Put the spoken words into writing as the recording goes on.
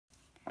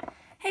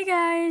Hey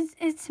guys,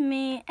 it's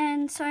me,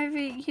 and sorry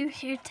if you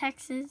hear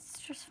texts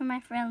just from my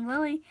friend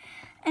Lily.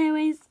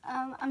 Anyways,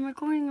 I'm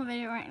recording a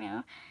video right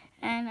now,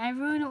 and I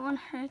really don't want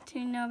her to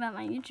know about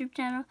my YouTube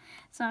channel,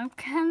 so I'm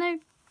kind of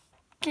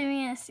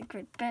giving it a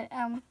secret. But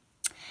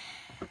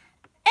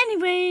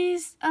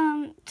anyways,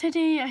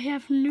 today I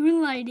have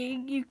new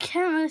lighting. You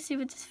can't really see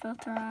with this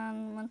filter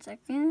on. 1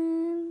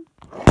 second.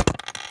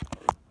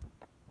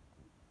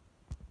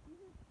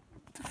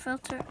 The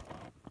filter.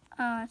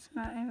 Oh, it's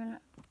not even.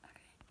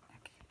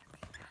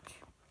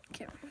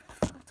 Get rid of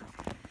the filter.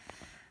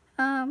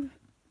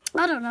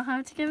 I don't know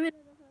how to get rid of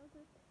the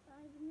filter. I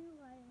have new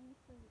lighting,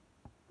 so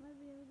my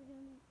videos are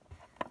gonna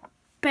be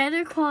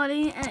better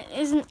quality, and it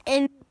isn't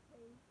in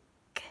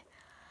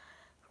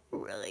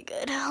really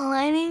good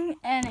lighting,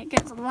 and it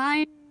gets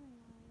lighting.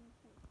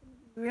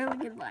 Really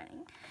good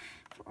lighting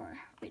for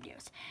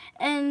videos,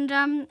 and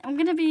I'm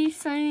gonna be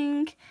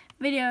starting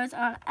videos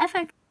on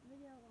FX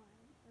Video Line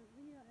or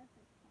Video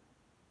FX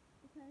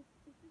because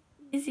it's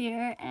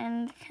easier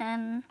and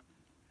can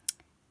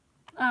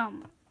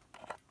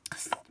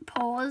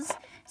pause,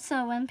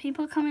 so when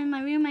people come in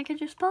my room I could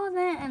just pause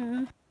it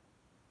and that's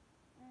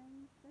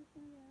gonna be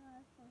a lot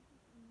of fun.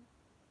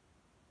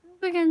 I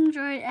hope you can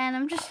enjoy it, and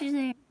I'm just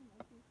using,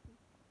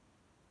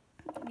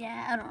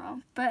 yeah, I don't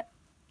know, but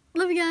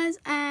love you guys,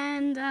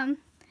 and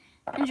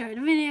enjoy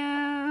the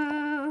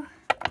video.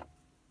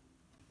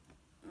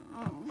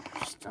 Oh,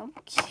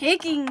 stop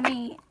kicking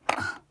me.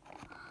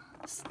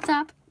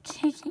 Stop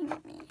kicking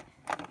me.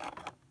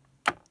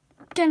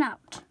 Get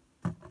out.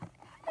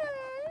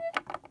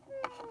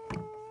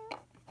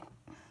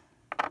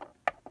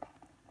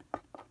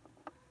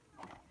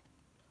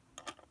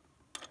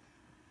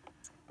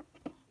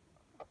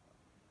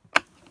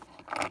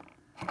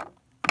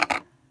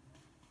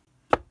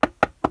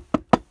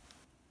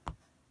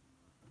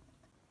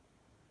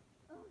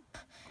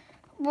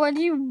 What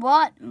do you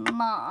want,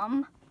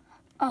 Mom?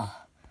 Oh,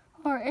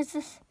 or is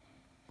this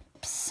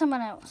someone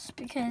else?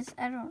 Because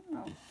I don't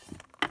know.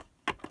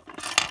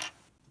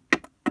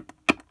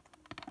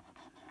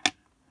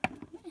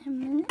 A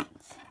minute.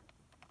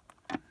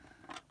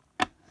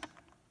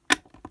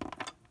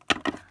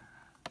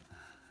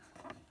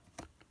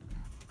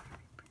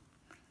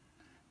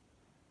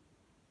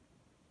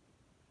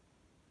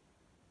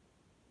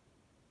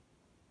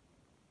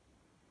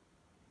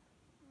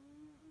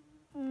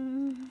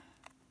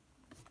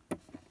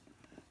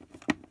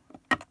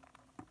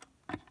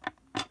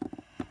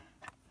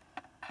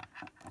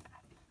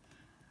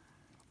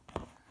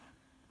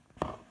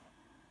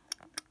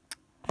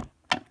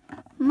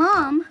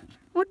 Mom,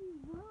 what do you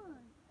want?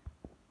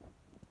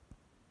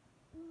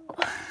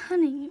 Oh,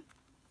 honey,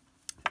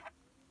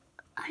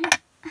 I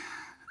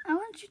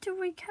want you to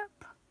wake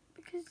up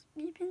because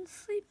you've been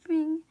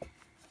sleeping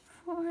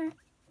for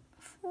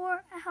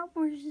 4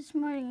 hours this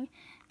morning,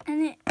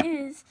 and it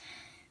is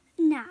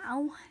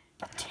now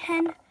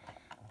 10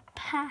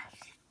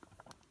 past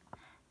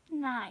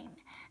 9.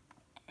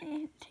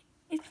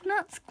 It's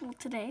not school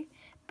today,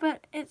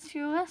 but it's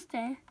your last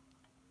day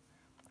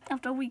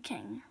of the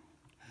weekend.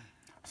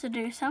 So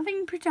do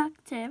something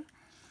productive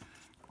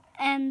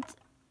and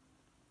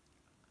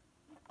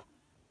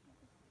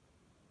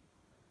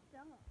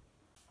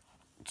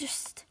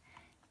just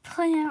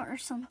play out or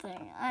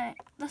something.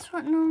 That's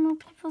what normal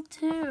people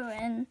do,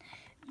 and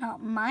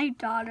not my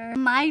daughter.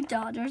 My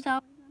daughter's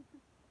always on her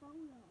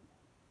phone.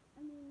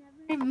 I mean,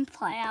 never even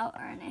play out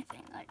or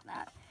anything like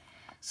that.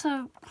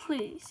 So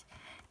please,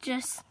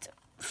 just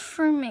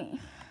for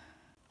me,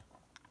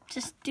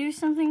 just do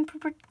something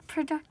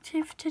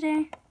productive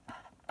today.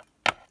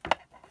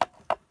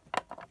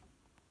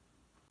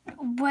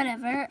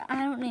 Whatever, I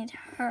don't need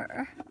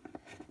her.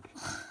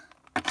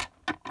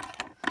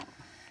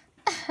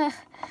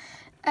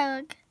 I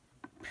look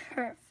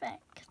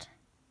perfect.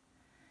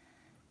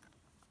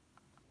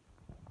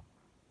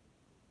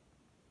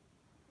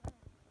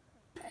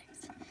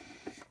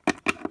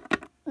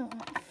 Oh,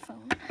 my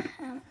phone.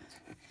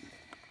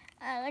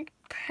 I look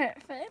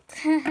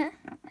perfect.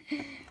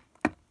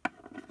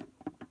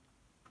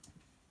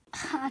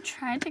 I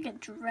tried to get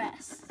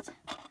dressed.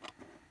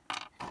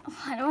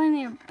 Why do I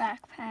need a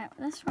backpack?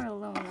 That's for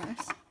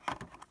loners.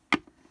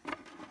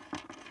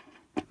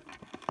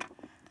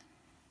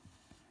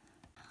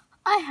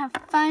 I have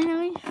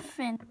finally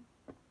finished.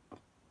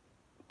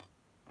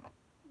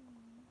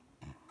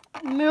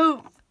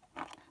 Move.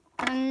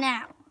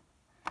 Now.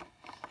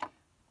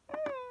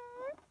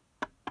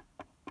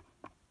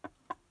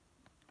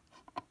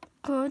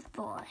 Good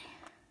boy.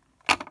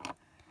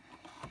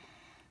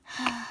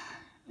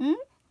 Hmm?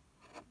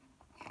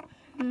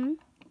 Hmm?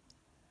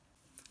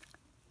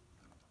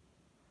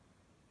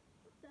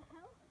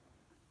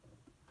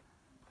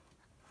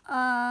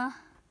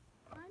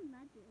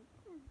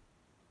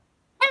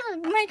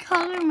 My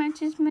color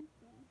matches my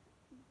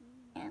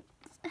pants.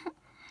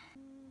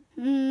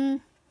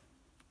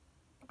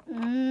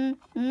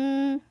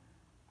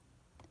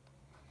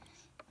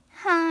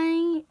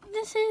 Hi,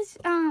 this is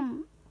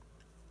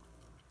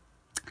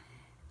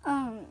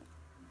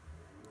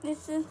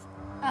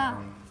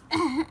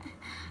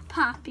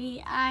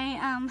Poppy.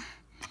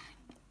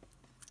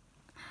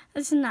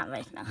 This is not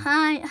right now.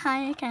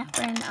 Hi,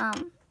 Catherine.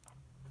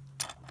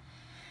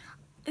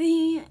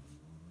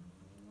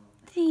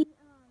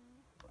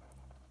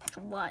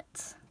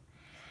 What?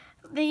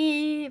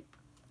 The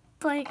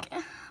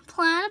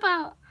plan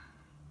about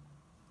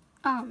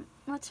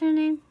what's her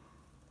name?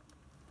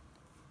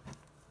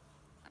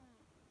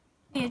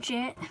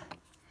 Gidget.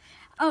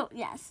 Oh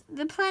yes,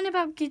 the plan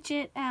about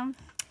Gidget. How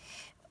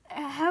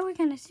are we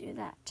gonna do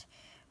that?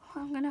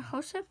 Well, I'm gonna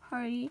host a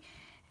party,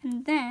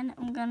 and then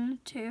I'm gonna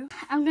do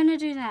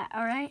that.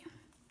 All right.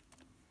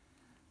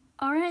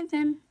 All right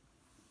then.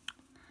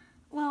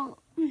 Well,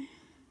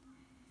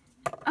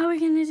 are we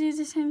gonna do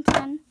the same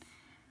plan?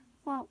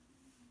 Well,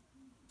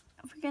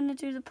 if we're gonna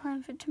do the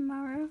plan for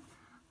tomorrow,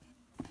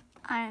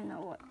 I don't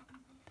know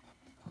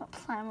what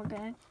plan we're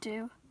gonna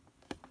do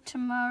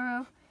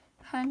tomorrow,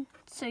 hun.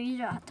 So you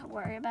don't have to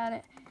worry about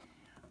it.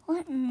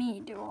 Let me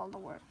do all the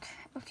work,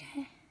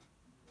 okay?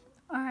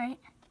 All right.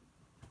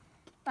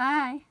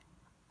 Bye.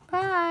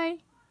 Bye.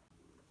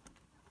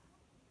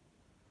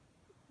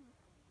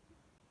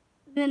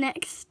 The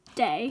next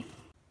day.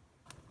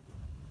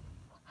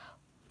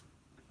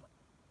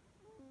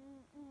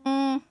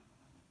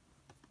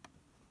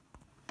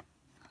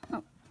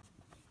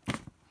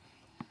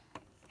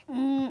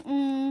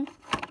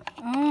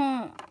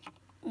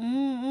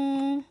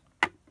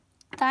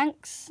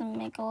 Thanks,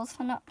 Miggles,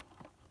 for not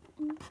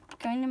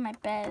going to my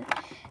bed.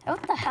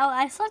 What the hell?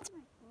 I slept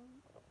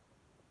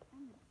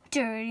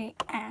dirty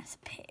ass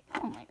pig.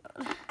 Oh my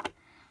god.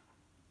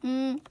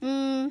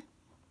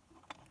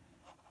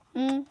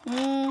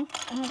 Oh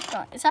my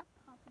god. Is that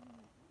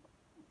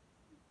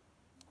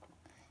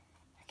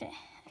okay.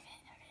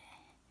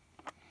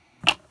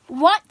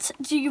 What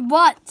do you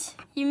want?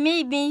 You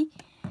made me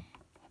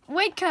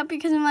wake up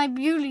because of my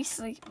beauty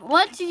sleep.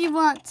 What do you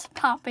want,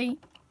 Poppy?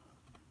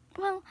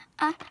 Well,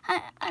 I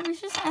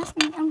was just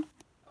asking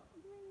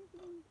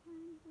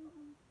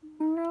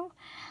tomorrow,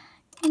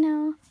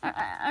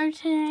 or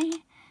today,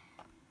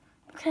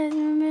 because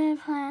remember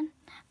the plan?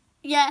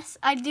 Yes,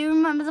 I do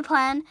remember the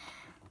plan.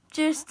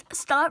 Just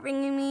stop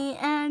ringing me,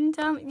 and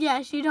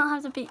yes, you don't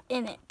have to be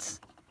in it.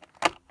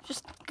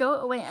 Just go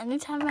away. I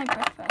need to have my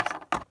breakfast.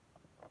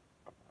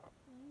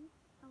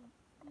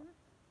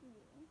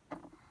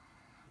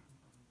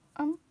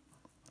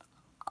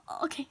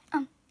 Okay.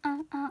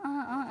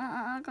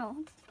 I'll go.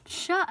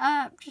 Shut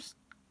up. Just.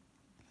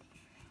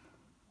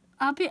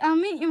 I'll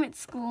meet you at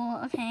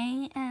school,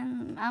 okay?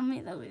 And I'll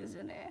meet the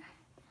loser there.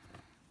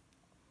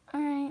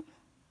 All right.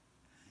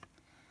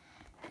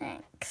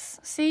 Thanks.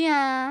 See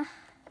ya.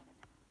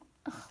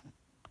 Ugh,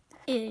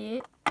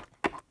 idiot.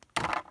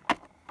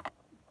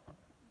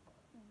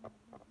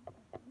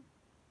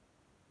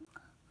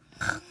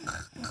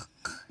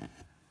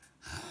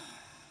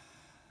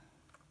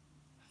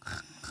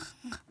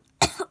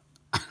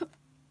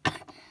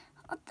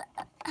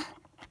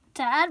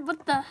 Dad,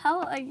 what the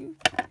hell are you?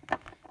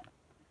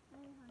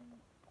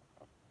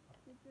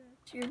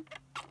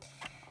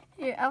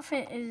 Your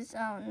outfit is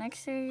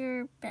next to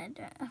your bed.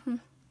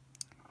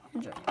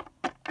 Enjoy.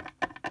 Oh,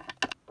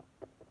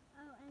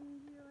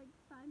 and you're like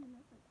 5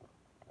 minutes late.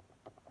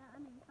 I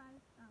mean 5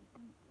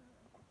 minutes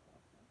early.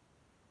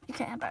 You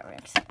can't have that,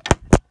 Rex.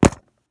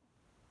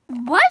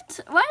 What?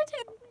 Why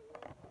did?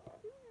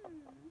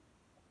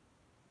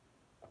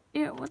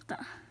 Yeah, what the?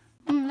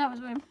 That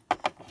was weird.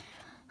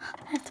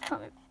 I have to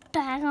put my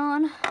bag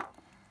on.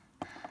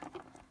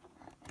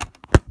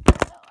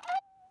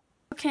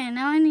 Okay,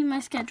 now I need my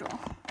schedule.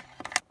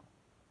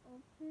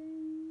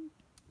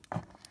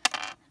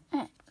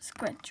 Alright,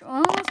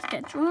 schedule.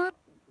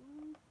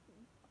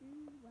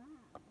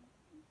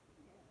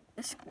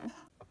 The school.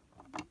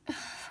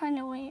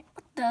 Finally,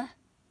 what the?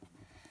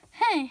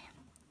 Hey.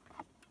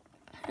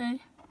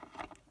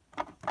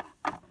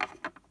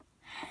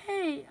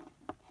 Hey.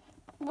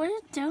 What are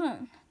you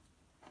doing?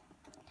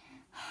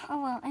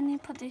 Oh well, I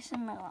need to put these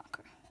in my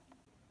locker.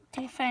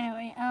 Okay,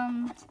 finally,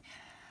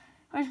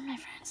 where's my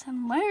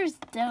friend? Where's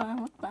Dylan?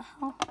 What the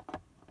hell?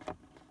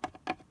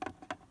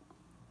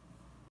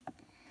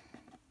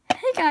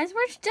 Hey guys,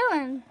 where's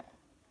Dylan?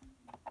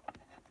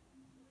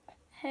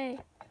 Hey,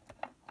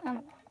 we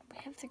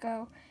have to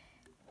go.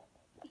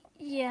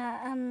 Yeah,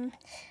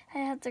 I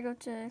have to go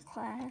to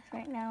class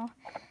right now.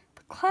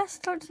 But class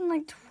starts in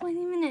like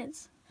 20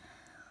 minutes.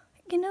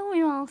 You know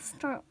we all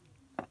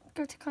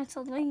go to class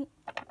so late,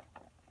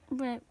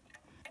 but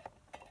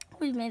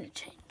we made a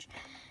change.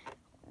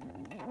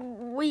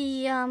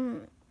 We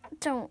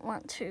don't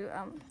want to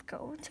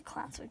go to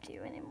class with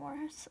you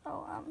anymore, so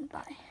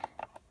bye.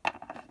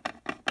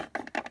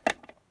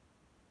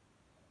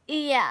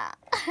 Yeah.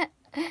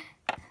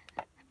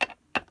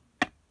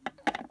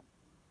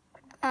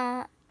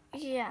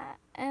 Yeah,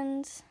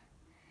 and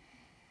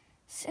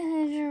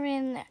since you're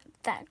in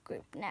that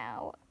group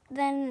now,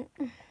 then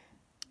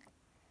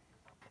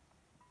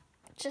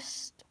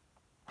just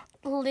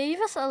leave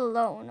us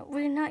alone.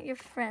 We're not your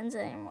friends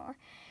anymore.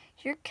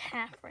 You're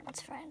Catherine's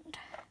friend.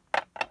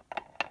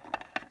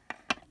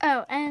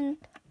 Oh, and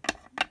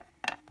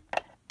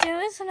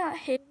Dylan's not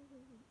here.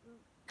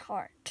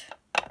 heart.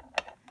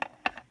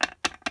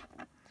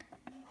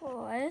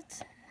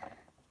 What?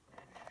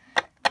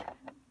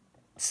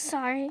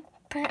 Sorry,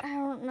 but I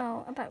don't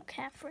know about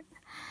Catherine.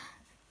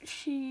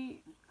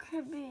 She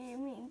could be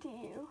mean to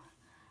you,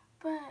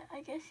 but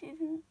I guess you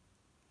didn't.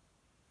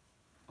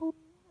 What?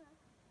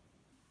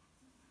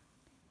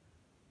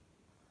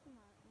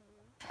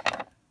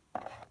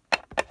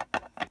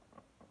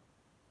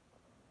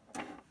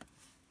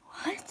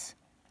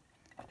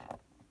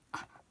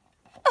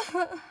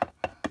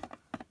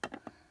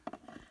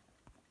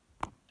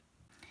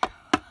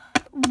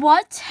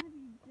 What have you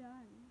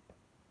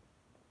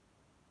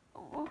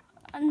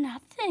done?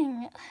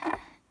 Nothing.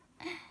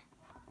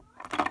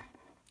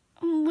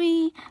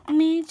 We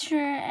made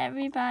sure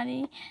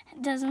everybody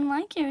doesn't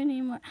like you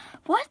anymore.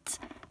 What?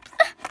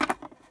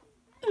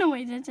 No,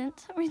 we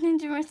didn't. We didn't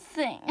do a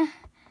thing.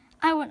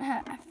 I wouldn't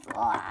hurt a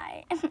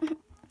fly.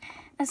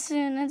 As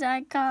soon as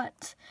I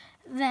got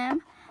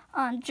them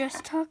on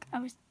Just Talk, I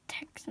was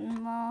texting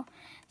them all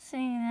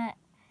saying that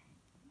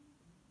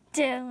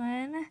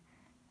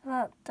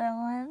about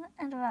Dylan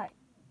and about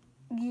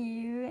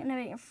you and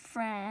about your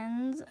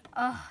friends.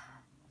 Ugh.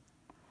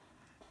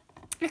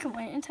 I couldn't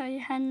wait until you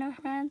had no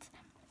friends.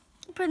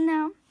 But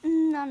now,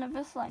 none of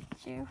us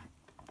liked you.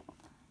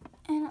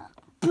 And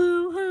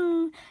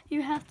boo-hoo,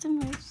 you have to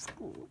move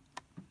school.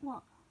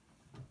 What?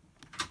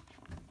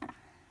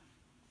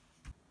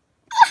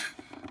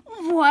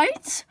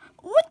 What?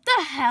 What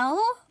the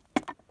hell?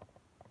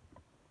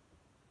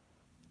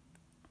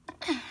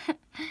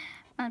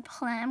 My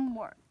plan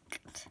worked.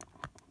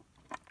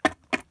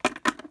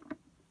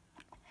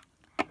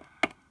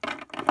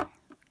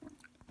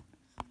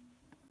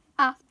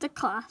 After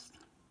class.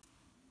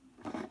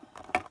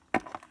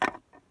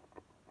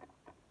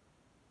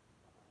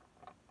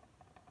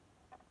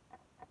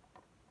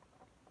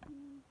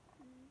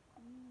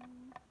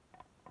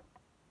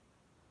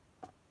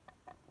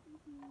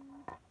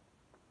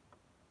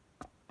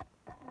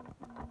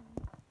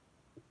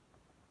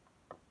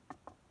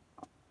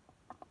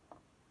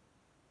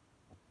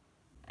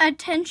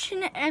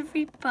 Attention,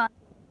 everybody.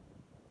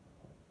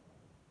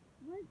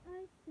 What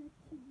I said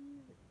to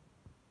you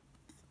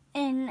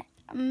in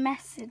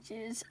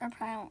messages,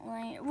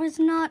 apparently, was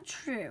not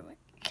true.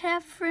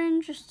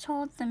 Catherine just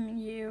told them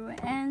you,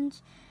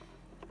 and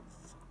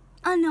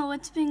I know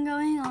what's been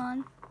going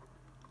on.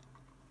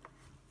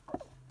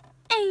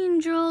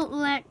 Angel,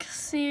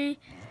 Lexi,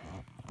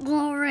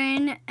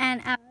 Lauren,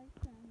 and Alexandra.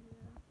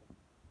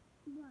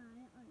 Why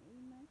aren't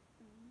you my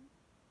friends?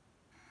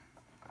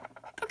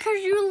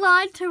 Because you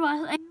lied to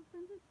us. And you're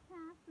friends with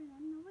Catherine,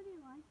 and nobody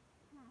likes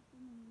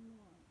Catherine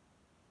anymore.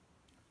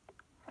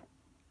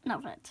 No,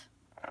 but.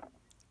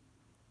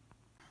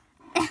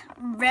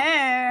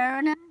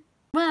 Rude.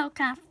 Well,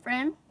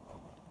 Catherine,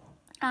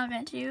 I'll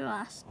get to you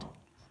last.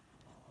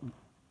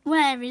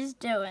 Whatever he's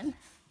doing.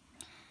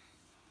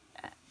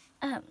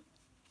 What's the name?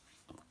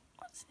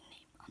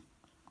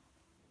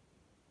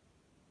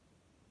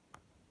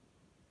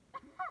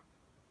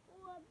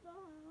 What the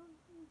hell?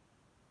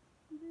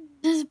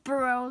 This is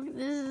broke.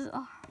 This is.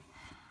 Oh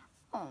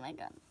my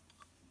god.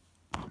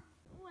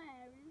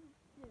 Where is it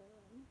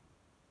doing?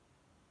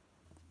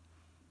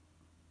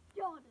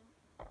 Jordan.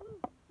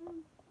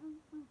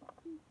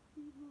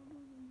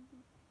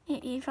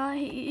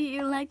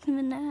 You like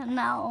him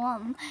now,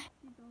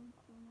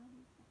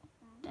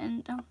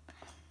 and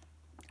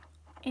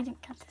he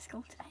didn't come to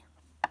school today.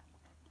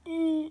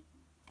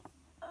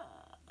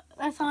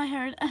 That's all I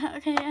heard.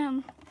 Okay,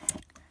 All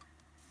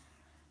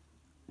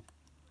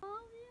the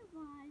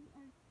lies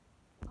are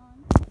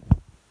on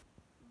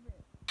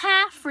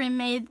Catherine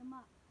made them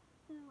up,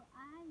 so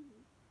I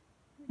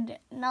did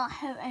not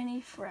have any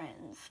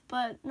friends,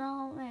 but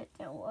no, it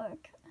didn't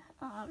work,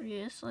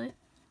 obviously.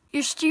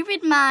 Your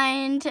stupid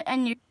mind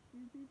and your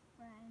stupid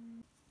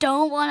friend.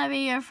 don't want to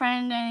be your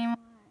friend anymore.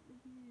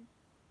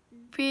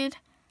 Stupid.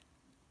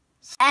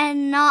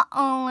 And not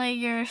only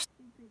your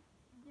Stupid.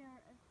 You're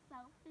a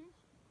selfish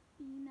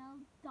female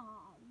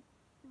dog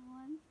who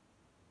wants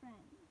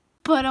friends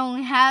but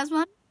only has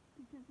one.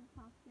 because of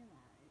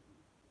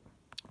popularity.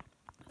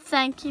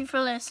 Thank you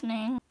for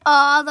listening.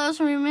 All those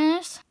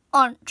rumors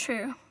aren't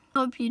true.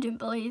 Hope you didn't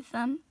believe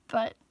them,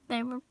 but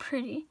they were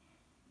pretty.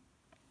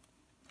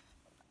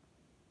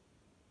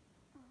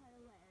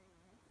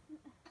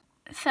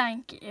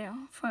 Thank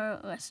you for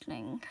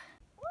listening.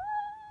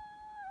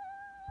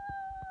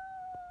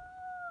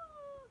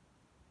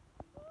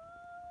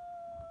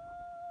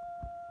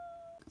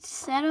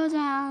 Settle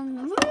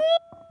down. Woo!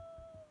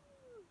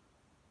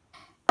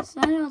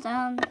 Settle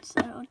down.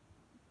 Settle.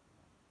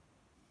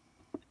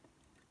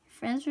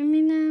 Friends with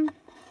me now?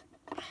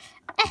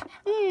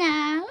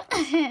 No.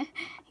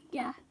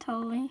 Yeah,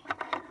 totally.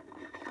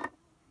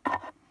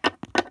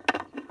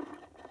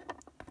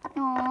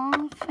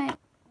 Aw, thanks.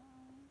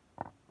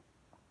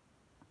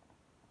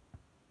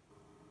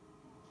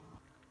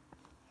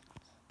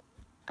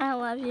 I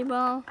love you,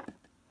 Ball.